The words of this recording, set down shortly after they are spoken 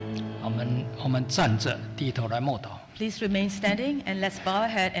我们站着低头来默祷。 Please remain standing and let's bow our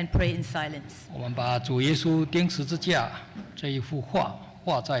head and pray in silence. 我们把主耶稣钉十字架这一幅画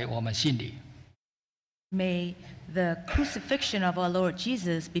画在我们心里。 May the crucifixion of our Lord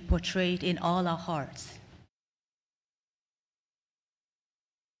Jesus be portrayed in all our hearts.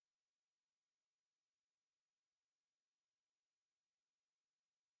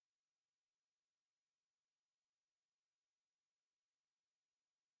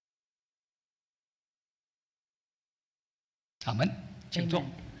 阿门，请坐。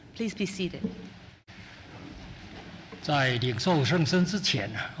 Please be seated. 在领受圣餐之前，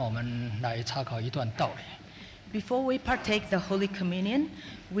我们来查考一段道理。 Before we partake the Holy Communion,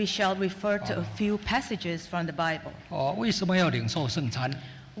 we shall refer to a few passages from the Bible. 为什么要领受圣餐？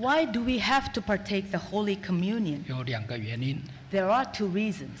 Why do we have to partake the Holy Communion? 有2个原因。 There are 2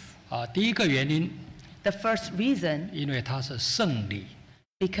 reasons. 第一个原因， The first reason, 因为它是圣礼。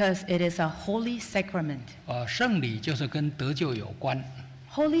 because it is a holy sacrament. 圣礼就是跟得救有关。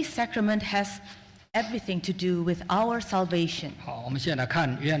 Holy sacrament has everything to do with our salvation. 好，我们现在来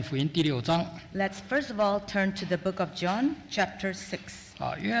看约翰福音第6章。 Let's first of all turn to the book of John, chapter 6.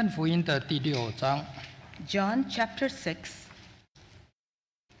 约翰福音的第6章。 John, chapter 6.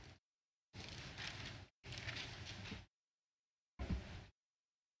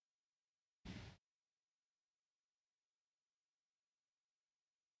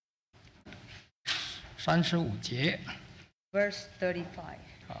 35节。 Verse 35.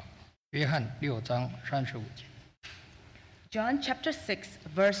 约翰6章35节。 John chapter 6,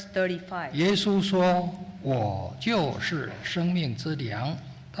 verse 35. 耶稣说：“我就是生命之粮，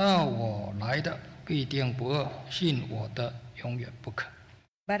到我来的必定不饿，信我的永远不渴。”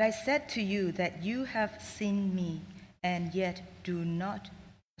 But I said to you that you have seen me, and yet do not.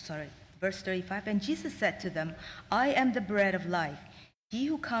 Verse 35. And Jesus said to them, I am the bread of life. He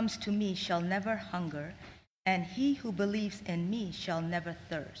who comes to me shall never hunger, and he who believes in me shall never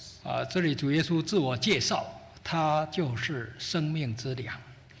thirst. 这里主耶稣自我介绍，他就是生命之粮。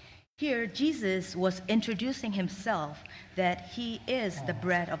 Here Jesus was introducing himself that he is the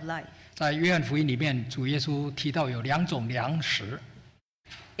bread of life. 在约翰福音里面，主耶稣提到有2种粮食。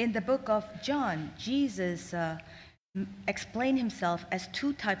 In the book of John, Jesus explained himself as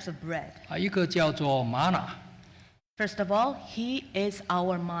 2 types of bread. 一个叫做玛拿。 First of all, he is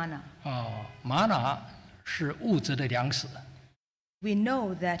our manna. 玛拿是物质的粮食。 We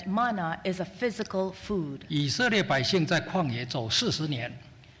know that manna is a physical food. 以色列百姓在旷野走40年，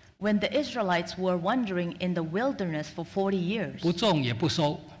 When the Israelites were wandering in the wilderness for 40 years, 不种也不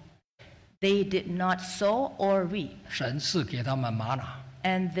收， they did not sow or reap, 神赐给他们玛拿，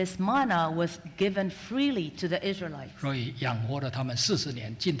 and this manna was given freely to the Israelites. 所以养活了他们40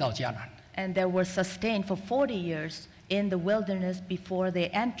年，进到迦南。 And they were sustained for 40 years in the wilderness before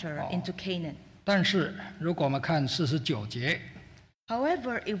they enter into Canaan. 但是如果我们看49节，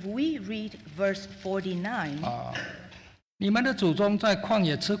 However, if we read verse 49, 你们的祖宗在旷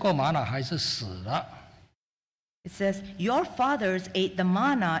野吃过玛拿，还是死了？ it says, Your fathers ate the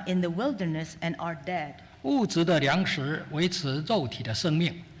manna in the wilderness and are dead. 物质的粮食维持肉体的生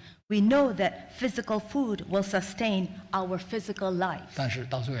命， We know that physical food will sustain our physical lives. 但是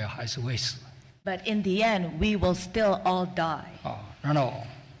到最后还是会死。 But in the end, we will still all die. 然后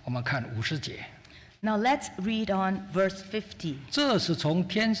我们看50节， Now let's read on verse 50. 这是从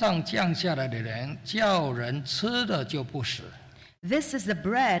天上降下来的人，叫人吃了就不死。 This is the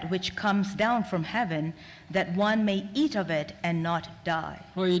bread which comes down from heaven, that one may eat of it and not die.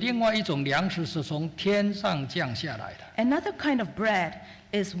 所以另外一种粮食是从天上降下来的， Another kind of bread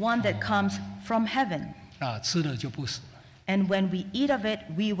is one that comes from heaven. 吃了就不死。 And when we eat of it,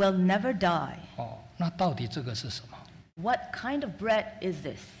 we will never die. 那到底这个是什么？ What kind of bread is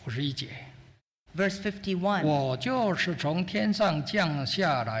this? 51节， Verse 51. 我就是从天上降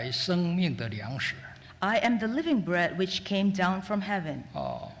下来生命的粮食。 I am the living bread which came down from heaven.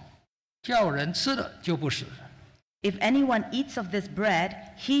 叫人吃了就不死。 If anyone eats of this bread,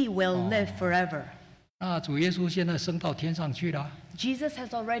 he will live forever. 那主耶稣现在升到天上去了， Jesus has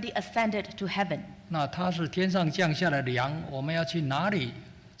already ascended to heaven. 那他是天上降下来的粮，我们要去哪里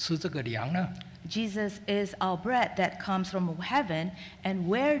吃这个粮呢？ Jesus is our bread that comes from heaven, and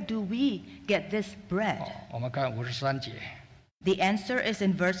where do we get this bread? 我们看53节， The answer is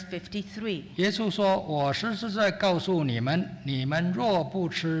in verse 53. 耶稣说：“我实实在告诉你们，你们若不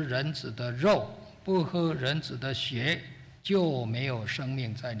吃人子的肉，不喝人子的血，就没有生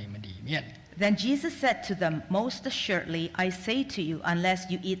命在你们里面。” Then Jesus said to them, Most assuredly, I say to you, unless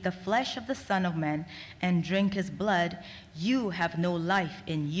you eat the flesh of the Son of Man and drink his blood, you have no life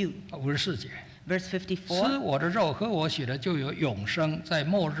in you. 54节， Verse 吃 54. 我的肉喝我血的就有永生，在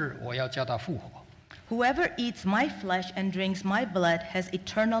末日我要叫他复活。 Whoever eats my flesh and drinks my blood has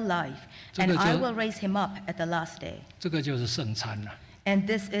eternal life, and I will raise him up at the last day. 这个就是圣餐了。 And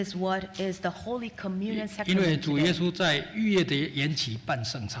this is what is the Holy Communion 因为 sacrament 主耶 today. 稣在逾越的筵期办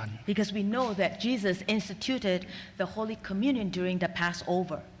圣餐， Because we know that Jesus instituted the Holy Communion during the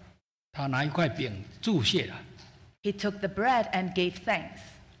Passover. 他拿一块饼祝谢了， He took the bread and gave thanks.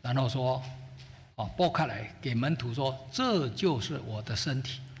 然后说：“剥开来给门徒说，这就是我的身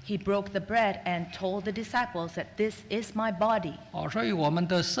体。 He broke the bread and told the disciples that this is my body. 所以我们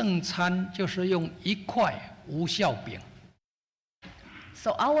的圣餐就是用一块无酵饼。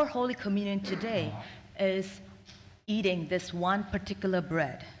 So our Holy Communion today is eating this one particular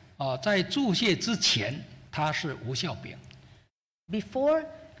bread. 在祝谢之前，它是无酵饼。 Before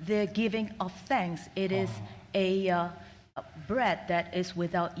the giving of thanks, it is a bread that is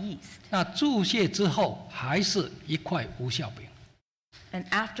without yeast. 那祝谢之后，还是一块无酵饼。 And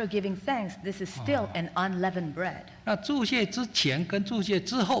after giving thanks, this is still an unleavened bread. 那祝谢之前跟祝谢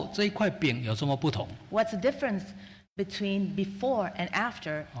之后这一块饼有什么不同？ What's the difference between before and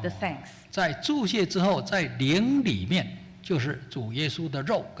after the thanks? 在祝谢之后，在灵里面就是主耶稣的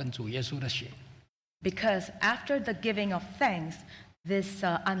肉跟主耶稣的血。 Because after the giving of thanks, this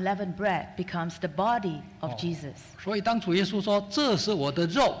unleavened bread becomes the body of Jesus. 所以当主耶稣说这是我的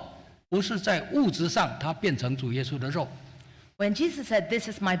肉，不是在物质上它变成主耶稣的肉。 When Jesus said, "This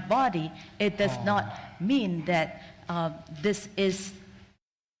is my body," it does not mean that this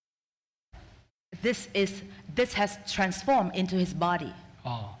has transformed into his body.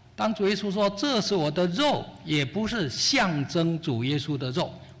 当主耶稣说这是我的肉，也不是象征主耶稣的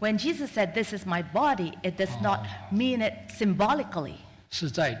肉， When Jesus said, "This is my body," it does not mean it symbolically. 是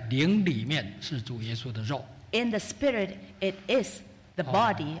在灵里面是主耶稣的肉。 In the spirit, it is the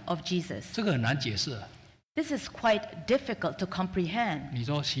body of Jesus. 这个很难解释。 This is quite difficult to comprehend. 你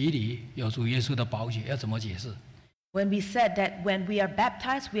说洗礼有主耶稣的宝血，要怎么解释？ When we said that when we are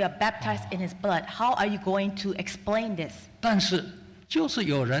baptized in his blood, how are you going to explain this? 但是就是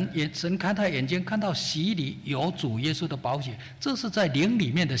有人神开他眼睛，看到洗礼有主耶稣的宝血，这是在灵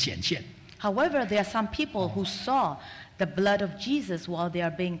里面的显现。 However, there are some people who saw the blood of Jesus while they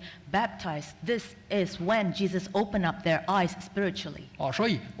are being baptized. This is when Jesus opened up their eyes spiritually. 所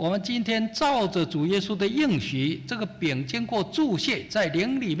以我们今天照着主耶稣的应许，这个饼经过祝谢，在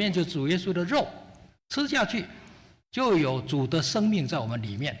灵里面就主耶稣的肉，吃下去就有主的生命在我们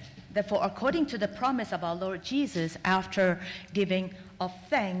里面。 Therefore, according to the promise of our Lord Jesus, after giving of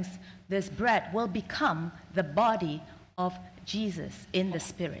thanks, this bread will become the body of Jesus in the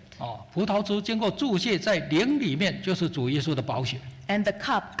Spirit. 葡萄汁经过祝谢，在灵里面就是主耶稣的宝血。 And the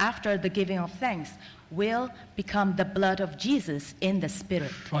cup, after the giving of thanks, will become the blood of Jesus in the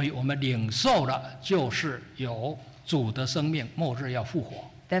Spirit. 所以我们领受了，就是有主的生命，末日要复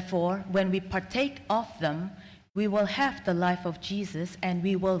活。 Therefore, when we partake of them, we will have the life of Jesus and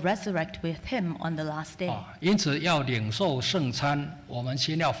we will resurrect with him on the last day. 因此要领受圣餐，我们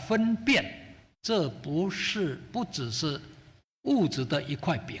先要分辨，这不只是物质的一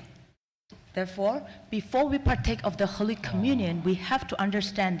块饼。 Therefore, before we partake of the Holy Communion, we have to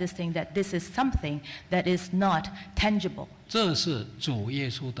understand this thing, that this is something that is not tangible. 这是主耶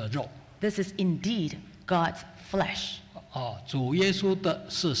稣的肉。 This is indeed God's flesh. 主耶稣的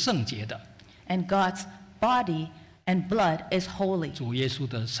是圣洁的， And God's body and blood is holy. 主耶稣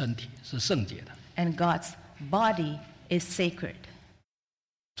的身体是圣洁的。 And God's body is sacred.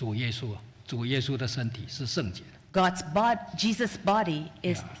 主耶稣的身体是圣洁的。 Jesus' body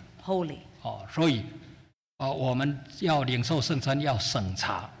is holy. 所以我们要领受圣餐，要审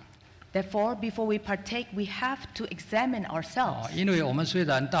查。 Therefore, before we partake, we have to examine ourselves. 因为我们虽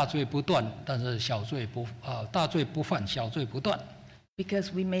然大罪不断，但是大罪不犯，小罪不断。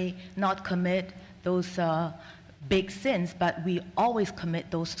 Because we may not commit those big sins, but we always commit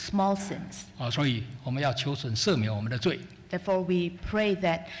those small sins. 所以我们要求神赦免我们的罪， Therefore, we pray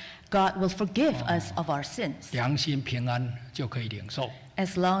that God will forgive us of our sins. 良心平安就可以领受。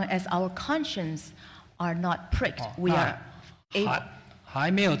 As long as our conscience are not pricked, we are able.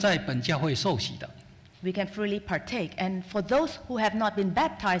 还没有在本教会受洗的， We can freely partake. And for those who have not been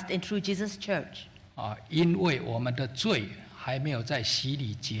baptized in True Jesus Church, 因为我们的罪还没有在洗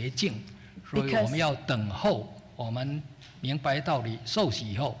礼洁净，所以我们要等候我们明白道理受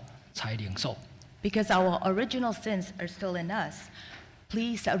洗以后才领受。 because our original sins are still in us,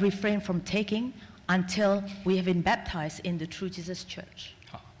 please refrain from taking until we have been baptized in the True Jesus Church.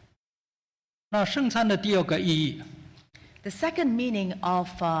 那圣餐的第二个意义， The second meaning of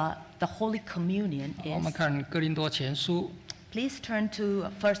the Holy Communion 我们 is, 看哥林多前书 please turn to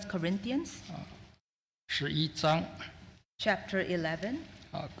 1 Corinthians 11章 chapter 11.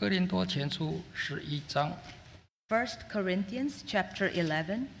 哥林多前书11章 1 Corinthians chapter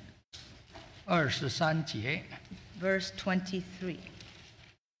 11, 23节， verse 23.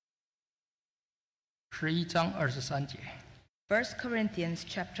 11章23节。 1 Corinthians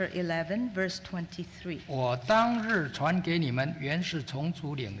chapter 11, verse 23. 我当日传给你们，原是从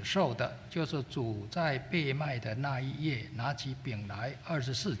主领受的，就是主在被卖的那一夜，拿起饼来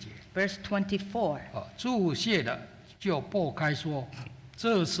，24节。 Verse 24. 注谢了，就擘开说：“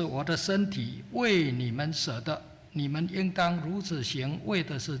这是我的身体，为你们舍的，你们应当如此行，为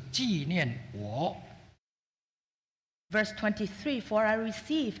的是纪念我。” Verse 23, For I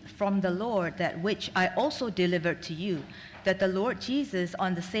received from the Lord that which I also delivered to you, that the Lord Jesus,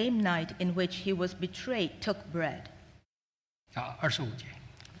 on the same night in which he was betrayed, took bread. 25节。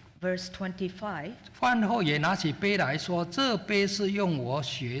 Verse 25, 饭后也拿起杯来说：“这杯是用我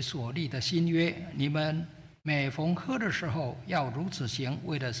血所立的新约，你们每逢喝的时候，要如此行，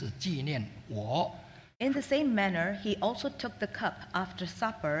为的是纪念我。” In the same manner, he also took the cup after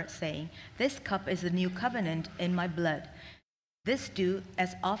supper, saying, This cup is the new covenant in my blood. This do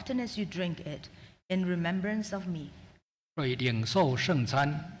as often as you drink it, in remembrance of me. 所以领受圣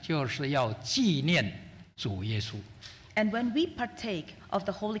餐就是要纪念主耶稣。 And when we partake of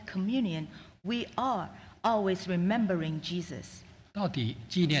the Holy Communion, we are always remembering Jesus. 到底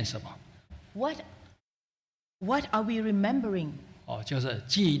纪念什么？ What are we remembering? 就是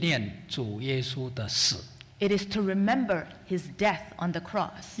纪念主耶稣的死。 It is to remember his death on the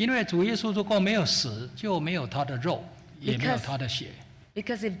cross. 因为主耶稣如果没有死，就没有他的肉，也没有他的血。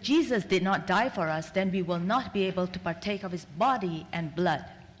 Because if Jesus did not die for us, then we will not be able to partake of his body and blood.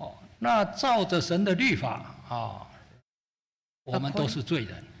 那照着神的律法我们都是罪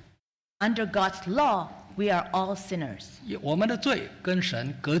人。 Under God's law, we are all sinners. 我们的罪跟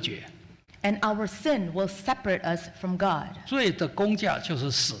神隔绝。 And our sin will separate us from God. 罪的工价就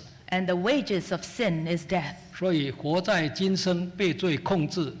是死。 And the wages of sin is death. 所以活在今生被罪控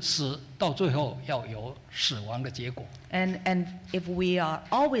制，死到最后要有死亡的结果。 And if we are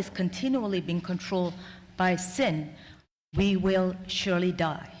always continually being controlled by sin, we will surely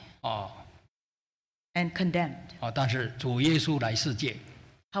die and condemned. 但是主耶稣来世界，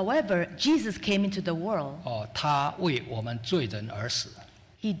 However, Jesus came into the world. 他为我们罪人而死。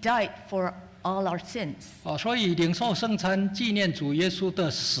 He died for all our sins. 所以领受圣餐纪念主耶稣的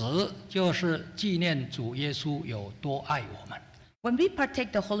死，就是纪念主耶稣有多爱我们。 When we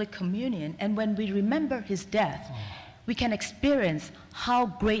partake the Holy Communion and when we remember his death, we can experience how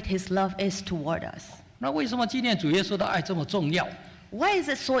great his love is toward us. 那为什么纪念主耶稣的爱这么重要？ Why is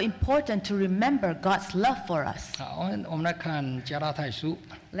it so important to remember God's love for us? 我们来看加拉太书。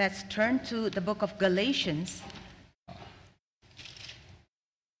 Let's turn to the book of Galatians.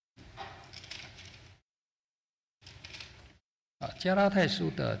 加拉太书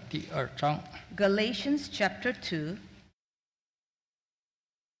的第2章。 Galatians chapter 2.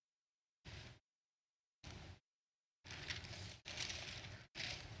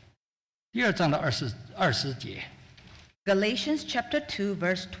 第2章的20节。 Galatians chapter 2,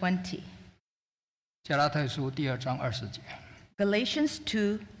 verse 20. 加拉太书第2章20节。 Galatians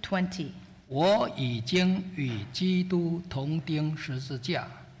 2:20. 我已经与基督同钉十字架，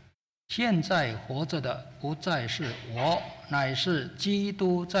现在活着的不再是我，乃是基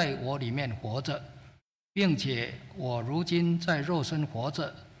督在我里面活着，并且我如今在肉身活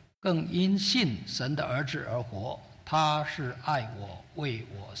着，更因信神的儿子而活。他是爱我，为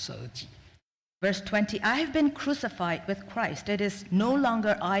我舍己。 Verse 20, I have been crucified with Christ. It is no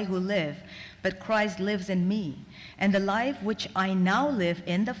longer I who live, but Christ lives in me. And the life which I now live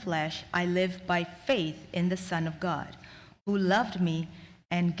in the flesh, I live by faith in the Son of God, who loved me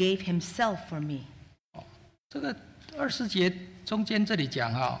and gave himself for me. 这个20节中间这里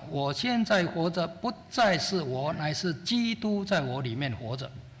讲我现在活着不再是我，乃是基督在我里面活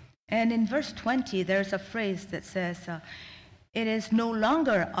着。 And in verse 20, there's a phrase that says, It is no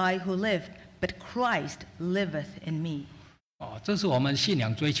longer I who live, but Christ liveth in me. 这是我们信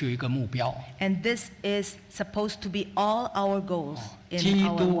仰追求一个目标。 And this is supposed to be all our goals in 基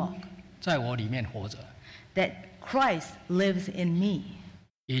our 督 walk. 在我里面活着， That Christ lives in me.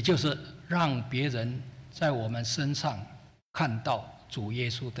 也就是让别人在我们身上看到主耶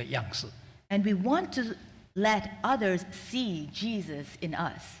稣的样式。 And we want to let others see Jesus in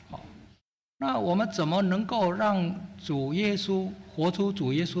us. 那我们怎么能够让主耶稣活出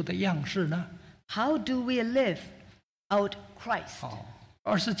主耶稣的样式呢？ How do we live out Christ?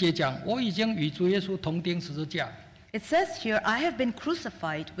 20节讲，我已经与主耶稣同钉十字架。 It says here, I have been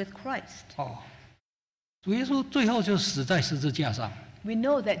crucified with Christ. 主耶稣最后就死在十字架上。We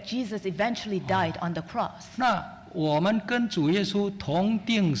know that Jesus eventually died on the cross. 那我们跟主耶稣同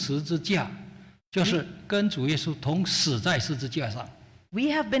定十字架，就是跟主耶稣同死在十字架上。We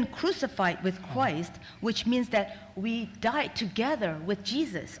have been crucified with Christ, which means that we died together with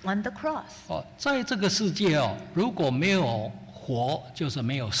Jesus on the cross. 在这个世界如果没有活，就是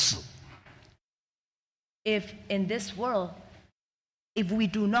没有死。If in this world, if we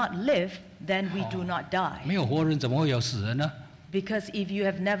do not live, then we do not die. 没有活人怎么会有死人呢？ Because if you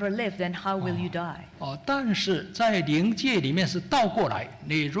have never lived, then how will you die? 但是在灵界里面是倒过来，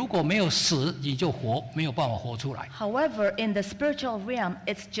你如果没有死，你就活，没有办法活出来。However, in the spiritual realm,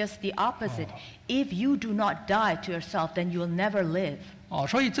 it's just the opposite. If you do not die to yourself, then you'll never live.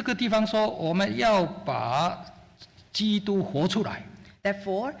 所以这个地方说，我们要把基督活出来。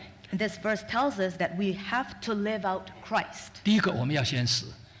 Therefore, this verse tells us that we have to live out Christ. 第一个，我们要先死。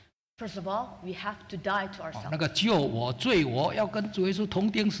 First of all, we have to die to 那 ourselves. 个救我、罪我，要跟主耶稣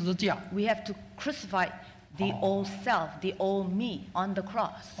同钉十字架。 We have to crucify the old self, the old me on the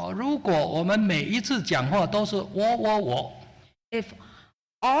cross. 如果我们每一次讲话都是我， If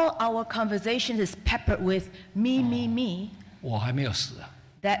all our conversation is peppered with me, 我还没有死啊。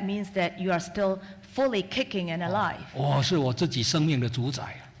 that means that you are still fully kicking and alive. 我是我自己生命的主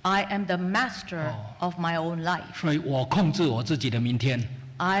宰， I am the master of my own life. 所以我控制我自己的明天，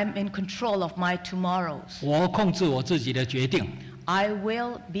 I'm in control of my tomorrows. 我控制我自己的决定， I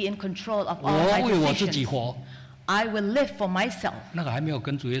will be in control of 我 all my 为我自己 decisions. 活。 I will live for myself. 那个还没有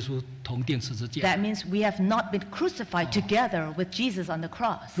跟主耶稣同钉十字架。 That means we have not been crucified together with Jesus on the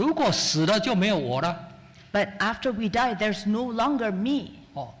cross. 如果死了就没有我了。 But after we die, there's no longer me.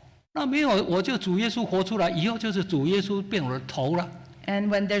 那没有我就主耶稣活出来，以后就是主耶稣变我的头了。 And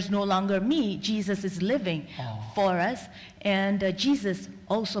when there's no longer me, Jesus is living for us, and Jesus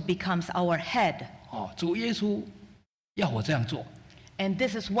also becomes our head. 主耶稣要我这样做。 And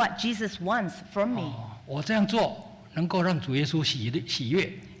this is what Jesus wants from me. 我这样做能够让主耶稣喜悦。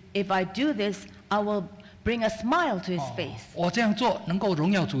 If I do this, I will bring a smile to his face. 我这样做能够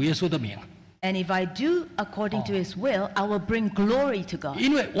荣耀主耶稣的名。 And if I do according to his will, I will bring glory to God.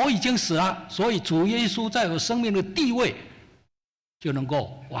 因为我已经死了，所以主耶稣在我生命的地位就能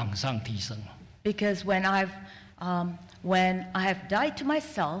够往上提升了。 Because when I have died to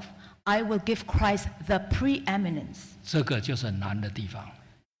myself, I will give Christ the preeminence. 这个就是难的地方。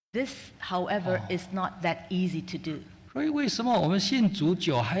 This, however, is not that easy to do. 所以为什么我们信主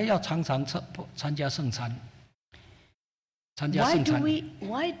久还要常常参加圣餐？参加 Why 圣 do 餐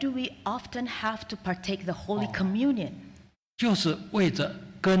why do we often have to partake the Holy Communion? 就是为着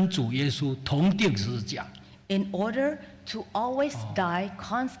跟主耶稣同定十字架。 In order to always die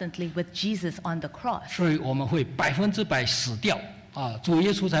constantly with Jesus on the cross. 所以我们会100%死掉主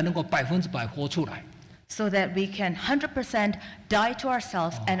耶稣才能够100%活出来。 So that we can 100% die to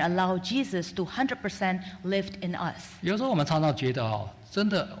ourselves and allow Jesus to 100% live in us. 有时候我们常常觉得真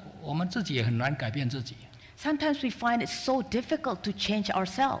的我们自己也很难改变自己。 Sometimes we find it so difficult to change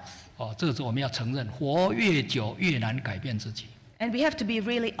ourselves. 这个是我们要承认，活越久越难改变自己。 And we have to be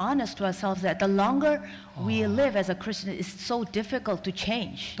really honest to ourselves that the longer we live as a Christian, it's so difficult to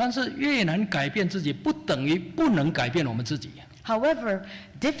change. 但是越难改变自己，不等于不能改变我们自己。 However,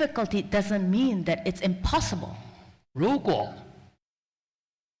 difficulty doesn't mean that it's impossible. 如果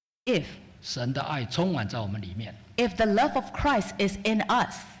If 神的爱充满在我们里面， the love of Christ is in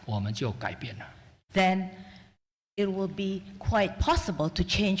us, 我们就改变了。 then it will be quite possible to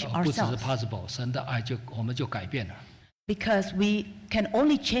change 不只是 ourselves. possible， 神的爱我们就改变了。 Because we can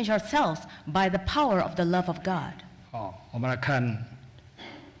only change ourselves by the power of the love of God. 我们来看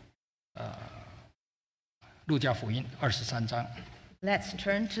路加福音23章。 Let's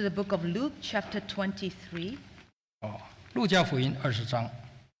turn to the book of Luke, chapter 23. 路加福音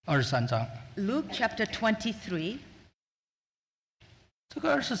23章。 Luke, chapter 23. 这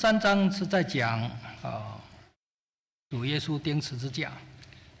个23章是在讲主耶稣钉十字架。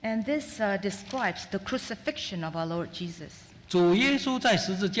 And this describes the crucifixion of our Lord Jesus. 主耶稣在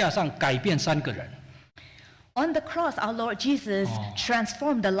十字架上改变3个人。 On the cross, our Lord Jesus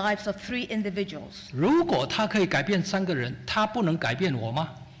transformed the lives of 3 individuals. 如果他可以改变3个人，他不能改变我吗？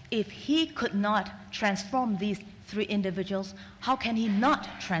 If he could not transform these 3 individuals, how can he not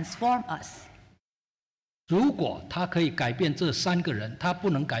transform us? 如果他可以改变这3个人，他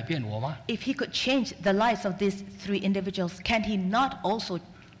不能改变我吗？ If he could change the lives of these 3 individuals, can he not also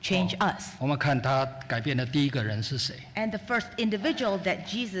change us? 我们看他改变的第一个人是谁？ And the first individual that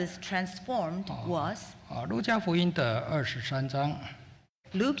Jesus transformed was 路加福音的23章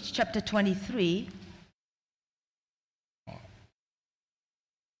Luke chapter 23,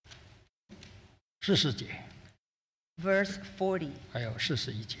 14节。verse 40还有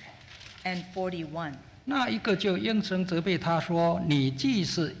41节。 and 41. 那一个就应声责备他说：“你既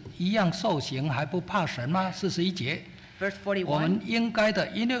是一样受刑，还不怕神吗？”41节。 Verse 我们 41. 应该的，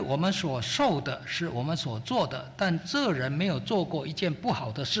因为我们所受的是我们所做的，但这人没有做过一件不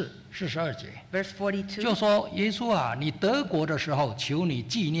好的事。42节。 Verse 42. 就说耶稣啊，你得国的时候，求你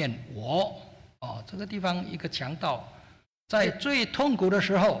纪念我。这个地方一个强盗，在最痛苦的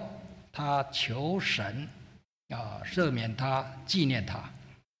时候，他求神赦免他，纪念他。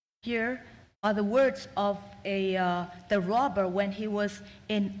 Here are the words of the robber when he was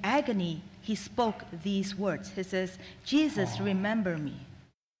in agony. He spoke these words. He says, Jesus, remember me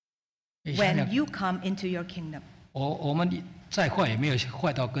when you come into your kingdom. 我们再坏也没有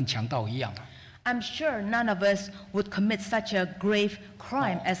坏到跟强盗一样。 I'm sure none of us would commit such a grave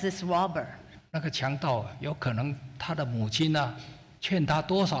crime as this robber. 那个强盗有可能他的母亲啊，劝他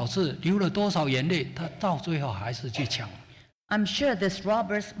多少次，流了多少眼泪，他到最后还是去抢。 I'm sure this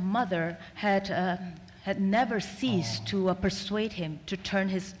robber's mother had never ceased to persuade him to turn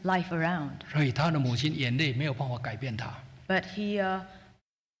his life around. 所以他的母亲眼泪没有办法改变他。 But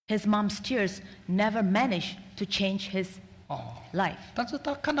his mom's tears never managed to change his life. 但是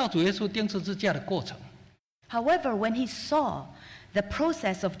他看到主耶稣钉十字架的过程， However, when he saw the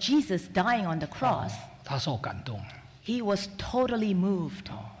process of Jesus dying on the cross, 他受感动。 he was totally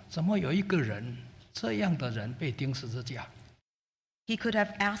moved. 怎么有一个人这样的人被钉十字架？ He could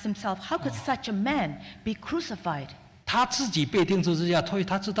have asked himself, how could such a man be crucified? 他自己被钉十字架，所以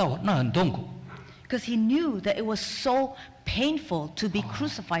他知道那很痛苦。 Because he knew that it was so painful to be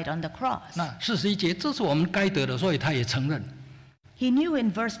crucified on the cross. 那41节，这是我们该得的，所以他也承认。 He knew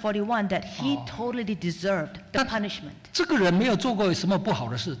in verse 41 that he totally deserved the punishment. 这个人没有做过什么不好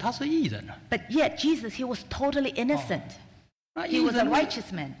的事，他是义人啊。 But yet Jesus, he was totally innocent. 那 He 义 was a 人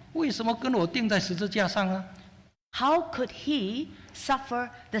righteous man. 为什么跟我钉在十字架上啊？ How could he suffer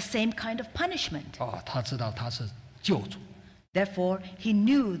the same kind of punishment? 他知道他是救主， Therefore, he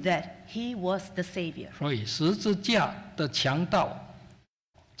knew that he was the Savior. 所以十字架的强盗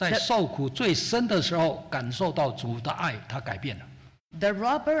在受苦最深的时候，感受到主的爱，他改变了。 The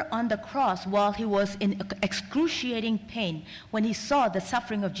robber on the cross, while he was in excruciating pain, when he saw the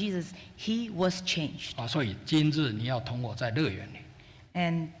suffering of Jesus, he was changed. 所以今日你要同我在乐园里。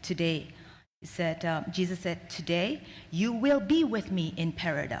 And today, Jesus said, today you will be with me in 好，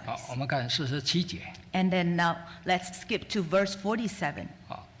 paradise. 我们看47节。 And then now let's skip to verse 47.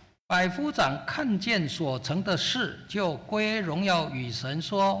 百夫长看见所成的事，就归荣耀与神，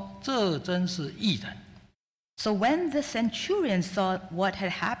说：“这真是义人。” So when the centurion saw what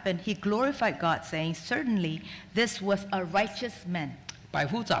had happened, he glorified God, saying, certainly this was a righteous man. 百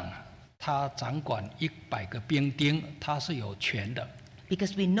夫长他掌管100个兵丁，他是有权的。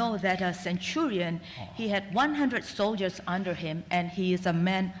 Because we know that a centurion, he had 100 soldiers under him, and he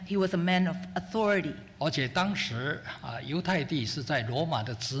was a man of authority. 而且当时犹太地是在罗马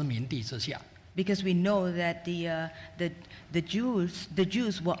的殖民地之下。 Because we know that the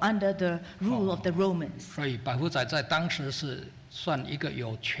Jews were under the rule of the Romans. 所以百夫长在当时是算一个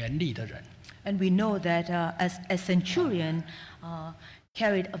有权力的人。 And we know that as a centurion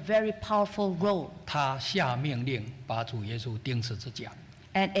carried a very powerful role. 他下命令把主耶稣钉十字架。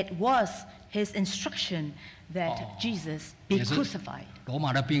 And it was his instruction that Jesus be 也是 crucified. 罗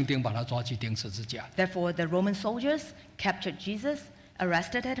马的兵丁把他抓去钉十字架。 Therefore, the Roman soldiers captured Jesus,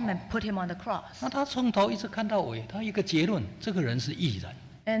 arrested him, and put him on the cross. 那他从头一直看到尾，他一个结论：这个人是义人。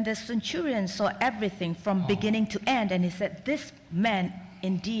 And the centurion saw everything from beginning to end, and he said, this man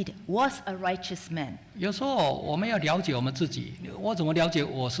indeed was a righteous man. 有时候我们要了解我们自己，我怎么了解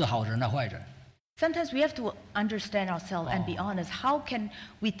我是好人还是坏人？ Sometimes we have to understand ourselves and be honest. How can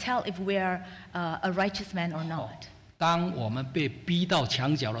we tell if we are a righteous man or not? 当我们被逼到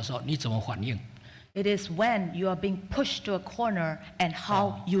墙角的时候，你怎么反应？ It is when you are being pushed to a corner and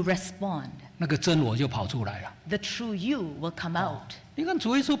how you respond. 那个真我就跑出来了。 The true you will come out. 你看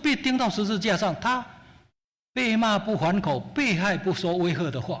主耶稣被钉到十字架上，他被骂不还口，被害不说威吓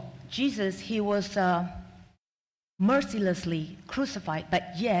的话。 Jesus, he was mercilessly crucified, but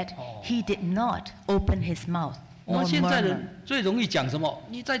yet he did not open his mouth 我 nor 们现在 murmur. 人最容易讲什么？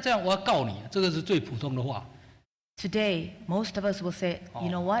你再这样，我要告你。这个是最普通的话。 Today, most of us will say, you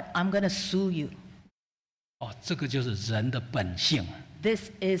know what? I'm going to sue you. 这个就是人的本性。 This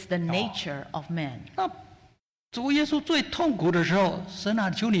is the nature of man. 那主耶稣最痛苦的时候，神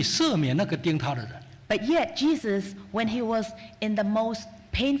啊，求你赦免那个钉他的人。 But yet, Jesus, when he was in the most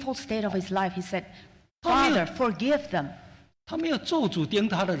painful state of his life, he said, Father, forgive them. 他没有咒诅钉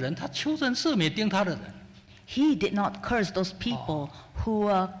他的人，他求神赦免钉他的人。 He did not curse those people who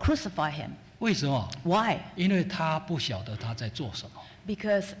crucify him. 为什么？ Why? 因为他不晓得他在做什么。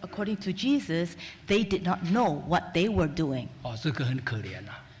 Because according to Jesus, they did not know what they were doing. 这个很可怜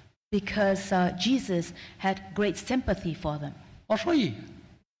啊。 Because Jesus had great sympathy for them. 所以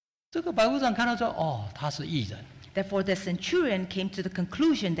这个百夫长看到说，他是义人。 Therefore, the centurion came to the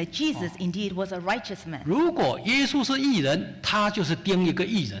conclusion that Jesus indeed was a righteous man. 如果耶稣是义人，他就是盯一个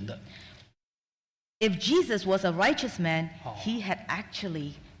义人的。 If Jesus was a righteous man, he had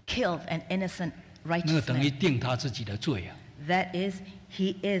actually killed an innocent 那个 righteous 等于 man. 定他自己的罪啊。 That is,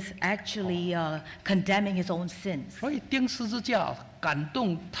 he is actually condemning his own sins. 所以钉十字架感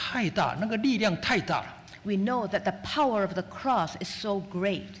动太大，那个力量太大了。 We know that the power of the cross is so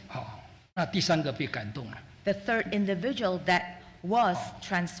great. 那第三个被感动了。 The third individual that was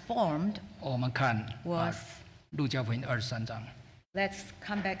transformed 我们看 was, 路加福音23章 let's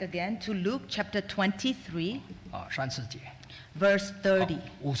come back again to Luke chapter 23, 30节， verse 30.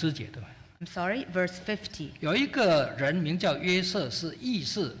 50节对吧？ I'm sorry, verse 50. 有一个人名叫约瑟，是义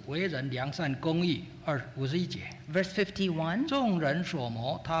士，为人良善公义。51节， Verse 51. 众人所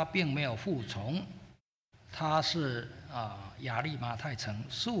谋，他并没有服从。他是亚利马太城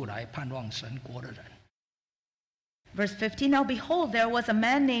素来盼望神国的人。 Verse 50. Now behold, there was a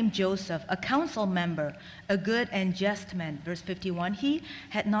man named Joseph, a council member, a good and just man. Verse 51. He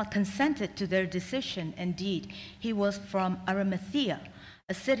had not consented to their decision. Indeed, he was from Arimathea,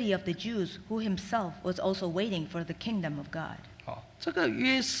 a city of the Jews, who himself was also waiting for the kingdom of God. 这个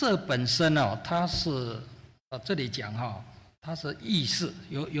约瑟本身他是这里讲他是义士，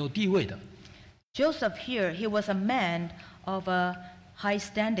有地位的。 Joseph here, he was a man of a high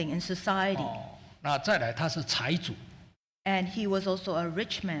standing in society. 那再来他是财主。 And he was also a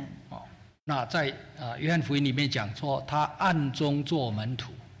rich man. 那在约翰福音里面讲说，他暗中做门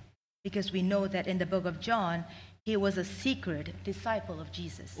徒。 Because we know that in the book of John, he was a secret disciple of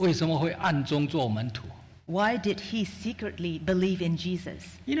Jesus. 为什么会暗中做门徒？ Why did he secretly believe in Jesus?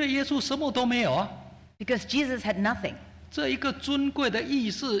 因为耶稣什么都没有啊。 Because Jesus had nothing. 这一个尊贵的义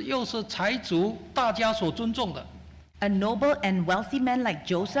士，又是财主，大家所尊重的。 A noble and wealthy man like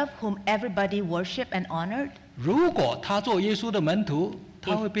Joseph, whom everybody worshiped and honored. 如果他做耶稣的门徒，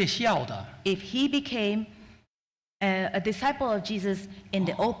他会被笑的。 If he became a disciple of Jesus in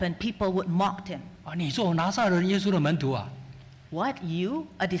the open, people would mock him. 你做拿撒勒耶稣的门徒啊？ What, you,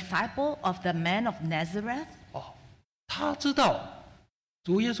 a disciple of the man of Nazareth? 他知道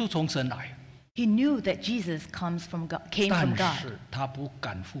主耶稣从神来， He knew that Jesus came from 但 God, 是他不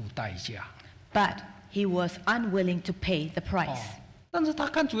敢付代价。 but he was unwilling to pay the price. 但是他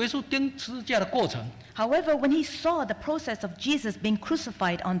看主耶稣钉十字架的过程， However, when he saw the process of Jesus being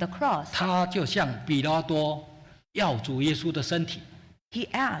crucified on the cross, 他就向比拉多要主耶稣的身体， he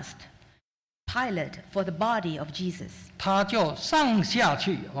asked Pilate for the body of Jesus. 他就上下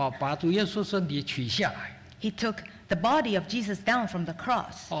去把主耶稣身体取下来。 He took the body of Jesus down from the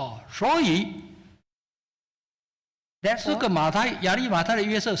cross. 所以这 Therefore, 个亚利马太的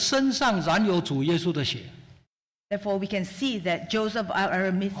约瑟身上染有主耶稣的血。 therefore, we can see that Joseph of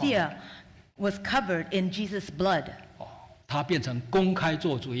Arimathea was covered in Jesus' blood. 他变成公开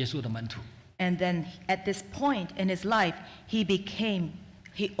做主耶稣的门徒。 And then at this point in his life, he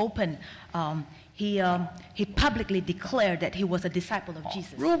publicly declared that he was a disciple of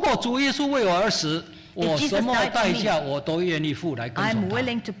Jesus. 如果主耶稣为我而死，我 Jesus 什么 died for 代 me, 价我都愿意付来跟 I'm 从他。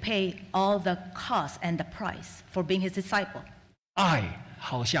 willing to pay all the cost and the price for being his disciple. 爱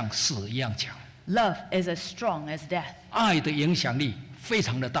好像死一样强， Love is as strong as death. 爱的影响力非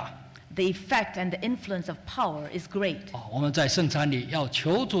常的大。 The effect and the influence of power is great. 我们在圣餐里要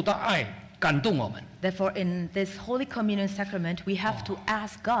求主的爱感动我们。 Therefore, in this Holy Communion sacrament, we have to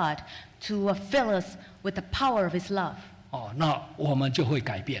ask God to fill us with the power of His love. 那我们就会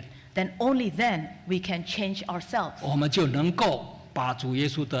改变， Then only then we can change ourselves. 我们就能够把主耶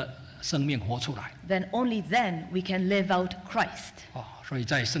稣的生命活出来。 Then only then we can live out Christ. 所以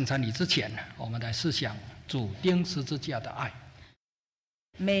在圣餐礼之前，我们来思想主钉十字架的爱。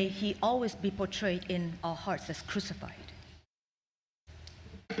 May He always be portrayed in our hearts as crucified.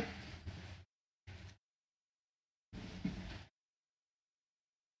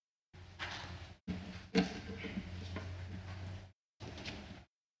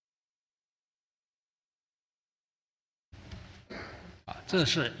 这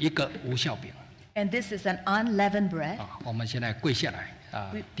是一个无效饼。 And this is an unleavened bread. 我们现在跪下来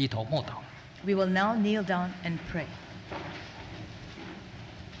低头默祷。 We will now kneel down and pray.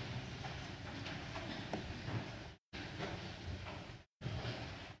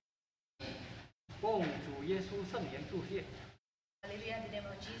 奉主耶稣圣言祝谢。 Hallelujah, in the name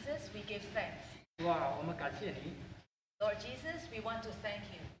of Jesus, we give thanks. 主啊，我们感谢你， Lord Jesus, we want to thank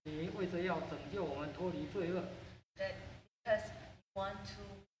you 你为着要拯救我们脱离罪恶， that because you want to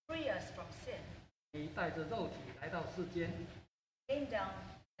free us from sin, 你带着肉体来到世间， came down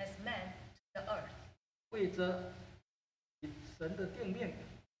as man to the earth. 为着神的定命，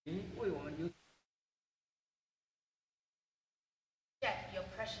你为我们流 Shed your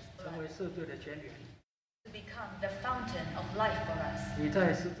precious 成为 blood 赦罪的泉源。 to become the fountain of life for us. 你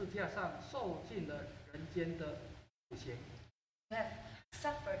在十字架上受尽了人间的苦刑， You have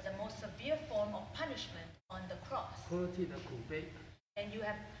suffered the most severe form of punishment on the cross, 喝尽了苦杯。 and you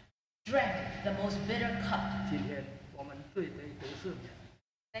have drank the most bitter cup. 今天我们罪得以得赦免，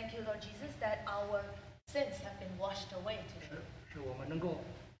 Thank you, Lord Jesus, that our sins have been washed away today, 使我们能够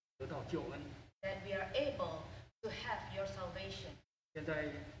得到救恩。 that we are able to have your salvation. 现在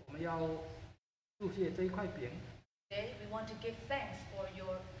我们要祝谢这一块饼， Today, we want to give thanks for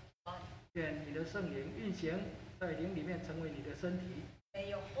your body. 愿你的圣灵运行在灵里面，成为你的身体。 May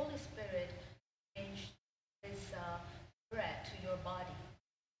your Holy Spirit change this bread to your body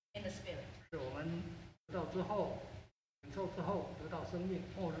in the Spirit, 是我们得到之后，领受之后得到生命，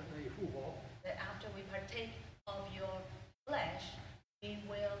末日得以复活。 that after we partake of your flesh, we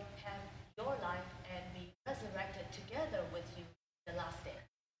will have your life and be resurrected together with you the last day.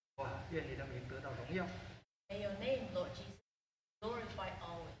 哇！愿你的名得到荣耀。 May your name, Lord Jesus, glorified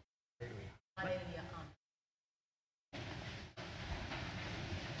always. 哈利路亚。 Hallelujah. Amen.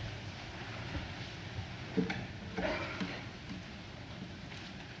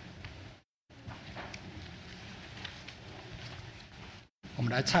 我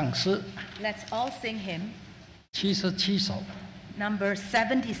们来唱诗 Let's all sing hymn 77首。 number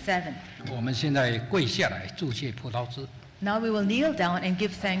 77. 我们现在跪下来祝谢葡萄汁。 Now we will kneel down and give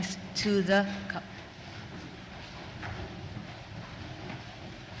thanks to the cup.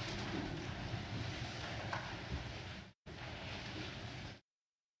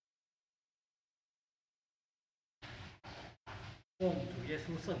 奉主耶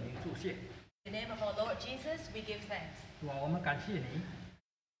稣圣名祝谢。 In the name of our Lord Jesus, we give thanks. 主啊，我们感谢你，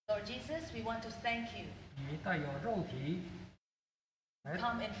 Lord Jesus, we want to thank you. 你带有肉体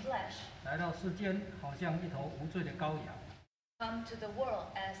Come in flesh, 来到世间，好像一头无罪的羔羊。 come to the world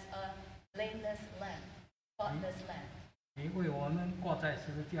as a blameless lamb, spotless lamb. 你为我们挂在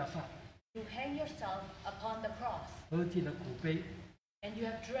十字架上， You hang yourself upon the cross, 喝尽了苦杯， and you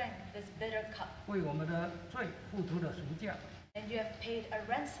have drank this bitter cup, 为我们的罪付出了赎价。 and you have paid a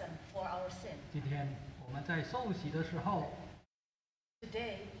ransom for our sin. 今天我们在受洗的时候，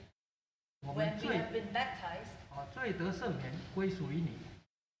 Today, 我 when 们 we 罪 have been baptized, 罪得赦免，归属于你，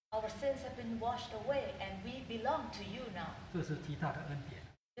 our sins have been washed away, and we belong to you now. 这是极大的恩典。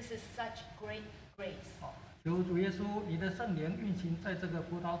 This is such great grace. 求主耶稣，你的圣灵运行在这个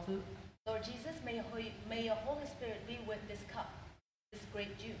葡萄汁， Lord Jesus, may your Holy Spirit be with this cup, this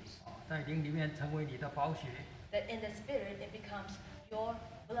great juice, 在灵里面成为你的宝血， that in the Spirit it becomes your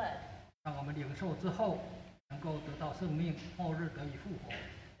blood, 让我们领受之后能够得到生命，末日得以复活。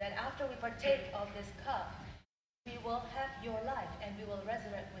 that after we partake of this cup, we will have your life and we will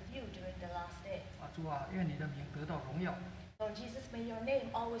resurrect with you during the last day. 主啊，愿你的名得到荣耀。 Lord Jesus, may your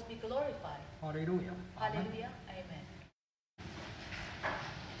name always be glorified. 哈利路亚，阿门。 Hallelujah. Amen.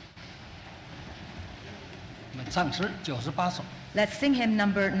 我们唱诗98首。 Let's sing hymn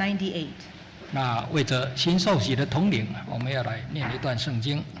number 98. 那为着新受洗的统领，我们要来念一段圣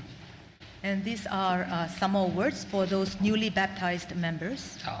经。 And these are some more words for those newly baptized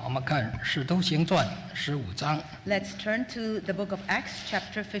members. 好，我们看《使徒行传》15章 Let's turn to the book of Acts,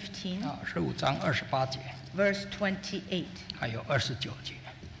 chapter 15, 15章28节， verse 28. 还有29节。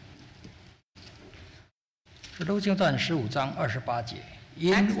《使徒行传》15章28节，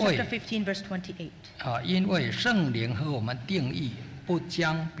 因 Acts 为 chapter 15, verse 28. 因为圣灵和我们定义，不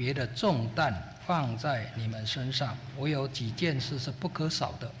将别的重担放在你们身上，唯有几件事是不可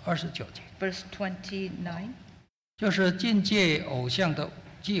少的。29节， Verse 29. 就是禁戒偶像的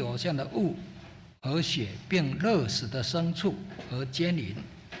物和血，并勒死的牲畜和奸淫，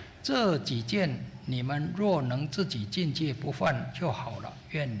这几件你们若能自己禁戒不犯就好了。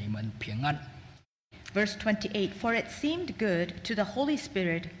愿你们平安。 Verse 28. For it seemed good to the Holy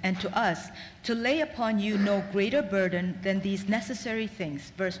Spirit and to us to lay upon you no greater burden than these necessary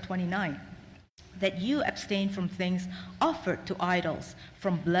things. Verse 29. That you abstain from things offered to idols,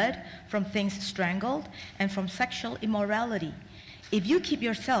 from blood, from things strangled, and from sexual immorality. If you keep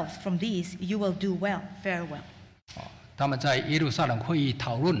yourselves from these, you will do well, fare well. 他们在耶路撒冷会议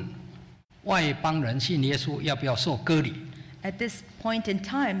讨论外邦人信耶稣要不要受割礼。At this point in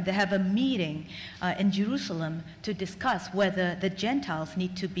time, they have a meeting in Jerusalem to discuss whether the Gentiles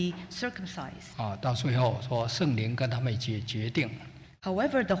need to be circumcised. 到最后说圣灵跟他们决定，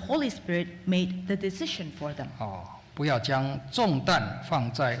 However, the Holy Spirit made the decision for them 不要将重担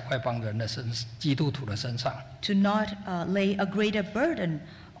放在外邦人的基督徒的身上。 to not lay a greater burden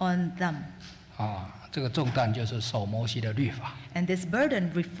on them. 这个重担就是守摩西的律法。 And this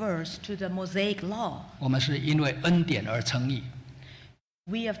burden refers to the Mosaic law. 我们是因为恩典而称义。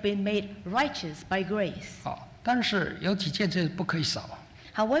 We have been made righteous by grace. 但是有几件事不可以少。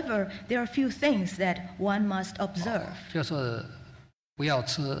 However, there are a few things that one must observe. 就是不要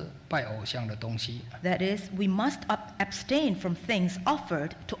吃拜偶像的东西。 That is, we must abstain from things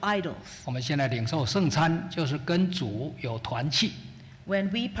offered to idols. 我们现在领受圣餐，就是跟主有团契。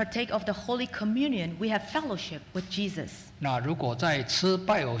 When we partake of the Holy Communion, we have fellowship with Jesus. 那如果在吃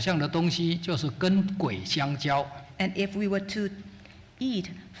拜偶像的东西，就是跟鬼相交。 And if we were to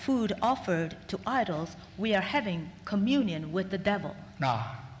eat food offered to idols, we are having communion with the devil. 那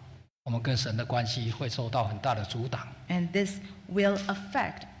我们跟神的关系会受到很大的阻挡。 And this will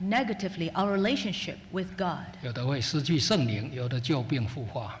affect negatively our relationship with God. 有的会失去圣灵，有的旧病复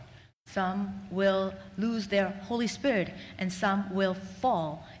发。 Some will lose their Holy Spirit, and some will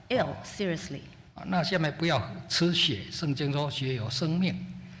fall ill seriously. 那下面不要吃血，圣经说血有生命。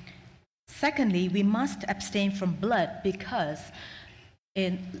 Secondly, we must abstain from blood because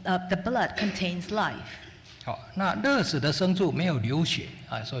the blood contains life. 那热死的牲畜没有流血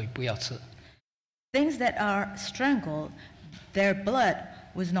所以不要吃。 Things that are strangled, their blood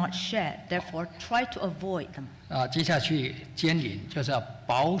was not shed. Therefore, try to avoid them. 接下去奸淫就是要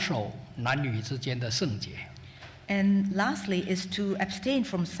保守男女之间的圣洁。 And lastly is to abstain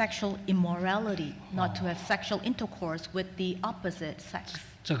from sexual immorality, not to have sexual intercourse with the opposite sex.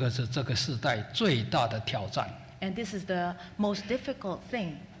 这个是这个时代最大的挑战。 And this is the most difficult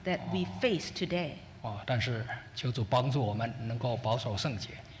thing that we face today. 但是求主帮助我们能够保守圣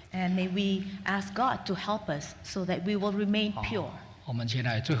洁。 And may we ask God to help us so that we will remain pure. 我们现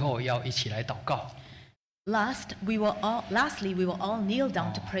在最后要一起来祷告。 Lastly, we will all kneel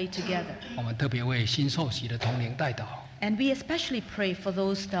down to pray together. 我们特别为新受洗的同龄代祷。 And we especially pray for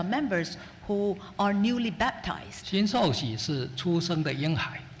those members who are newly baptized. 新受洗是出生的婴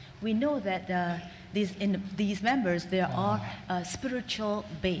孩。 We know that in these members there are spiritual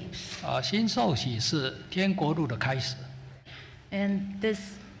babes. 新受洗是天国路的开始。 And this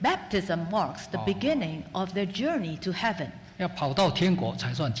baptism marks the beginning of their journey to heaven. 要跑到天国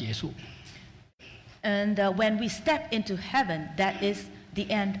才算结束。 And when we step into heaven, that is the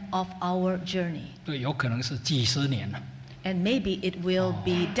end of our journey. 对，有可能是几十年了。 And maybe it will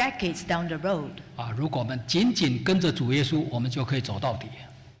be decades down the road. 如果我们紧紧跟着主耶稣，我们就可以走到底。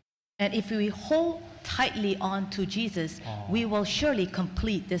 And if we hold tightly on to Jesus, we will surely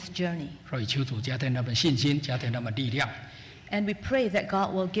complete this journey. 所以求主加添他们信心，加添他们力量。 And we pray that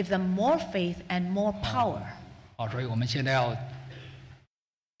God will give them more faith and more power. 所以我们现在要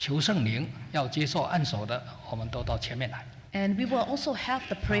求圣灵，要接受按手的，我们都到前面来。 And we will also have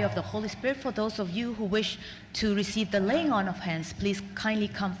the prayer of the Holy Spirit for those of you who wish to receive the laying on of hands. Please kindly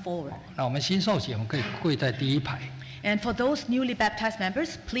come forward. 那我们新受洗，我们可以跪在第一排。 And for those newly baptized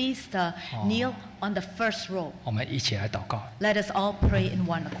members, please kneel on the first row. 我们一起来祷告。 Let us all pray in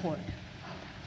one accord.